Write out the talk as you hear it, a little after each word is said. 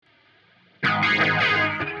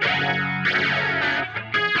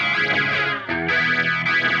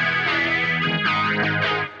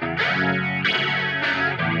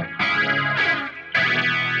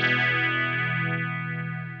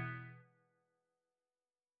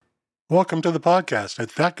Welcome to the podcast at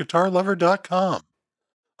thatguitarlover.com.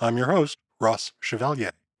 I'm your host, Ross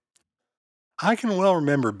Chevalier. I can well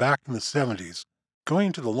remember back in the 70s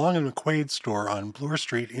going to the Long and McQuaid store on Bloor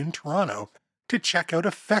Street in Toronto to check out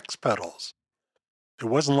effects pedals. It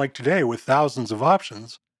wasn't like today with thousands of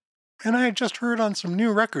options, and I had just heard on some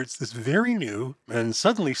new records this very new and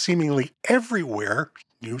suddenly seemingly everywhere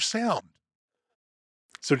new sound.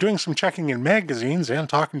 So doing some checking in magazines and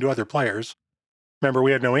talking to other players, remember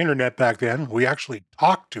we had no internet back then, we actually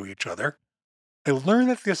talked to each other, I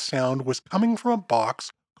learned that this sound was coming from a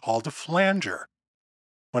box called a flanger.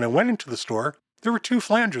 When I went into the store, there were two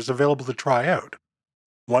flangers available to try out.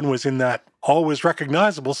 One was in that always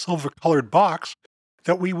recognizable silver-colored box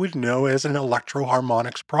that we would know as an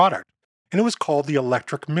Electro-Harmonix product, and it was called the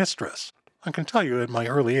Electric Mistress. I can tell you at my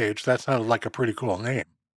early age that sounded like a pretty cool name.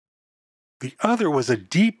 The other was a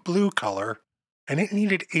deep blue color, and it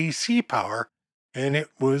needed AC power, and it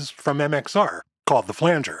was from MXR, called the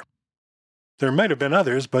Flanger. There might have been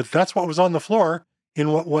others, but that's what was on the floor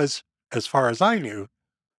in what was, as far as I knew,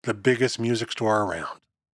 the biggest music store around.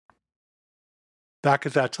 Back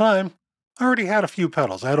at that time, I already had a few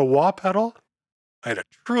pedals. I had a wah pedal, I had a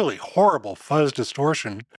truly horrible fuzz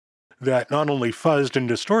distortion that not only fuzzed and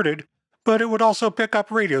distorted, but it would also pick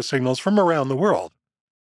up radio signals from around the world.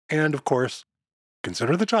 And of course,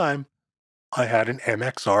 consider the time, I had an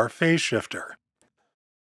MXR phase shifter.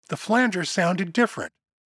 The flanger sounded different,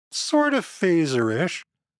 sort of phaser-ish,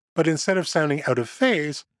 but instead of sounding out of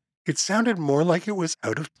phase, it sounded more like it was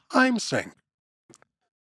out of time sync.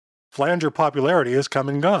 Flanger popularity has come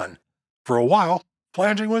and gone. For a while,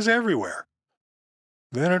 flanging was everywhere.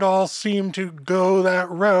 Then it all seemed to go that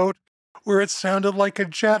route where it sounded like a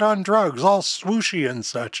jet on drugs, all swooshy and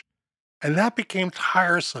such, and that became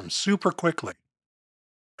tiresome super quickly.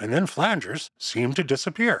 And then flangers seemed to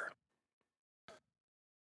disappear.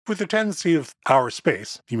 With the tendency of our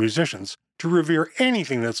space, the musicians, to revere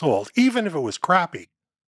anything that's old, even if it was crappy,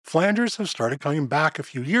 flangers have started coming back a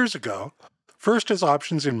few years ago, first as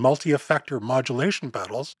options in multi-effector modulation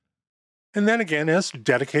pedals, and then again as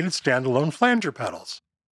dedicated standalone flanger pedals.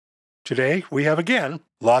 Today, we have again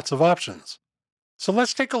lots of options. So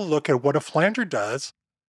let's take a look at what a flanger does,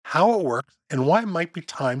 how it works, and why it might be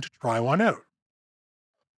time to try one out.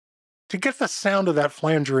 To get the sound of that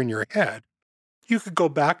flanger in your head, you could go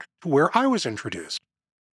back to where I was introduced,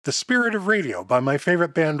 The Spirit of Radio by my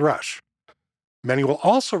favorite band Rush. Many will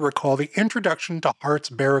also recall the introduction to Hart's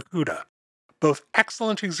Barracuda, both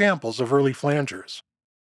excellent examples of early flangers.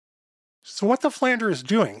 So what the flanger is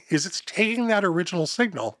doing is it's taking that original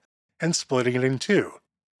signal and splitting it in two.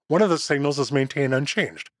 One of the signals is maintained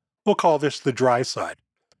unchanged. We'll call this the dry side.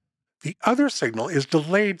 The other signal is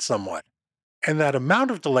delayed somewhat, and that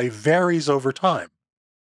amount of delay varies over time.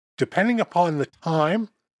 Depending upon the time,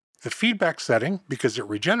 the feedback setting, because it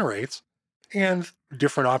regenerates, and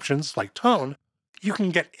different options like tone, you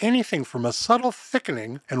can get anything from a subtle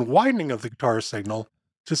thickening and widening of the guitar signal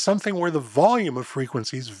to something where the volume of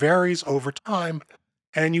frequencies varies over time,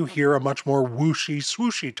 and you hear a much more whooshy,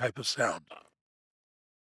 swooshy type of sound.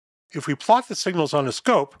 If we plot the signals on a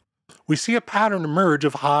scope, we see a pattern emerge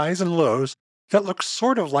of highs and lows that looks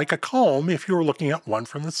sort of like a comb if you were looking at one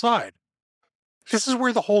from the side. This is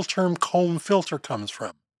where the whole term comb filter comes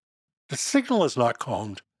from. The signal is not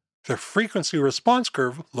combed, the frequency response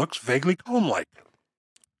curve looks vaguely comb-like.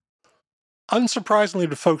 Unsurprisingly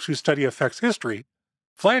to folks who study effects history,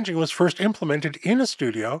 flanging was first implemented in a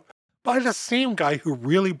studio by the same guy who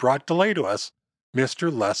really brought delay to us,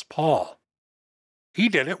 Mr. Les Paul. He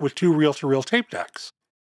did it with two reel-to-reel tape decks.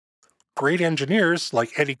 Great engineers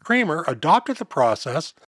like Eddie Kramer adopted the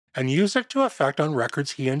process and used it to effect on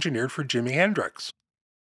records he engineered for Jimi Hendrix.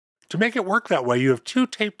 To make it work that way, you have two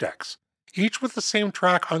tape decks, each with the same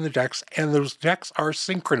track on the decks, and those decks are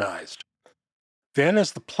synchronized. Then,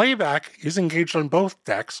 as the playback is engaged on both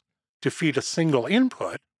decks to feed a single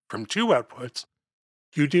input from two outputs,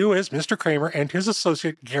 you do as Mr. Kramer and his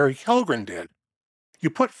associate Gary Kellgren did. You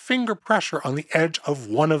put finger pressure on the edge of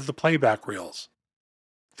one of the playback reels.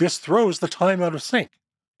 This throws the time out of sync,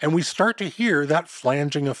 and we start to hear that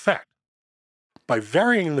flanging effect. By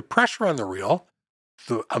varying the pressure on the reel,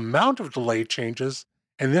 the amount of delay changes,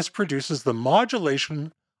 and this produces the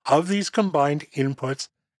modulation of these combined inputs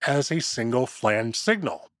as a single flanged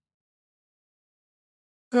signal.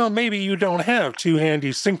 Well, maybe you don't have two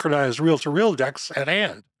handy synchronized reel-to-reel decks at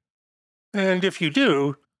hand. And if you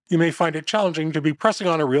do, you may find it challenging to be pressing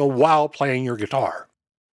on a reel while playing your guitar.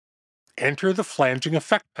 Enter the flanging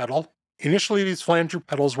effect pedal. Initially, these flanger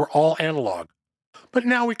pedals were all analog, but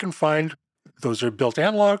now we can find those are built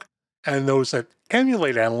analog and those that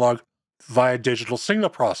emulate analog via digital signal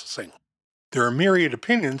processing. There are myriad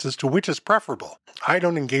opinions as to which is preferable. I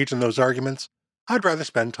don't engage in those arguments. I'd rather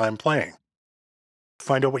spend time playing. To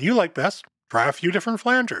find out what you like best, try a few different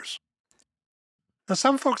flangers. Now,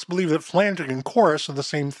 some folks believe that flanging and chorus are the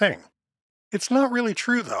same thing. It's not really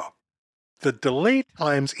true, though. The delay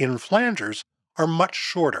times in flangers are much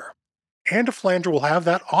shorter, and a flanger will have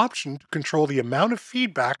that option to control the amount of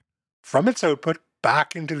feedback from its output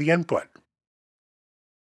back into the input.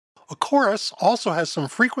 A chorus also has some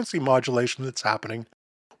frequency modulation that's happening,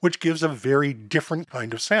 which gives a very different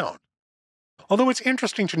kind of sound. Although it's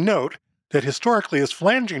interesting to note that historically, as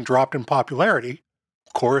flanging dropped in popularity,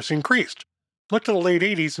 chorus increased. Look to the late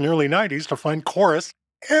 80s and early 90s to find chorus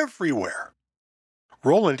everywhere.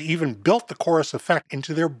 Roland even built the chorus effect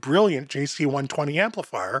into their brilliant JC120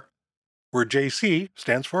 amplifier, where JC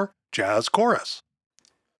stands for Jazz Chorus.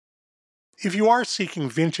 If you are seeking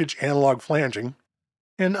vintage analog flanging,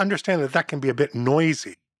 and understand that can be a bit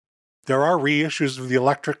noisy, there are reissues of the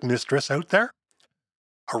Electric Mistress out there.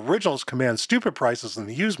 Originals command stupid prices in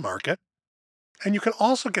the used market, and you can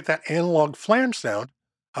also get that analog flange sound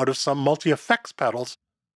out of some multi-effects pedals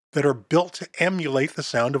that are built to emulate the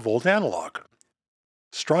sound of old analog.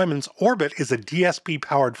 Strymon's Orbit is a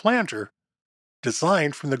DSP-powered flanger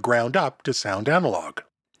designed from the ground up to sound analog.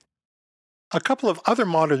 A couple of other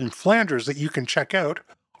modern flangers that you can check out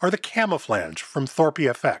are the Camouflange from Thorpe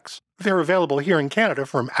FX. They're available here in Canada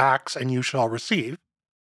from Axe and You Shall Receive,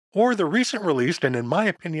 or the recent released and in my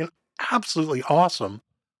opinion absolutely awesome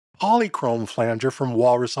Polychrome flanger from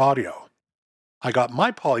Walrus Audio. I got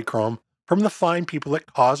my Polychrome from the fine people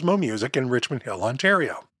at Cosmo Music in Richmond Hill,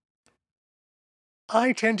 Ontario.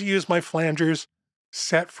 I tend to use my flangers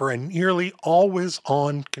set for a nearly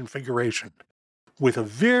always-on configuration, with a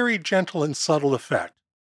very gentle and subtle effect.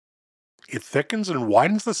 It thickens and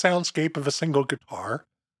widens the soundscape of a single guitar,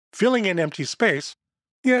 filling in empty space,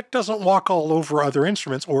 yet doesn't walk all over other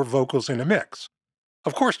instruments or vocals in a mix.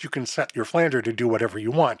 Of course, you can set your flanger to do whatever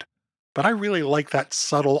you want, but I really like that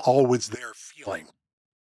subtle, always-there feeling.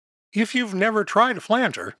 If you've never tried a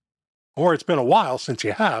flanger, or it's been a while since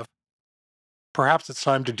you have, perhaps it's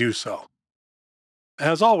time to do so.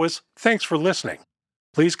 As always, thanks for listening.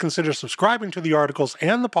 Please consider subscribing to the articles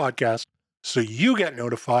and the podcast so you get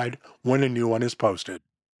notified when a new one is posted.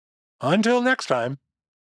 Until next time,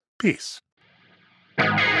 peace.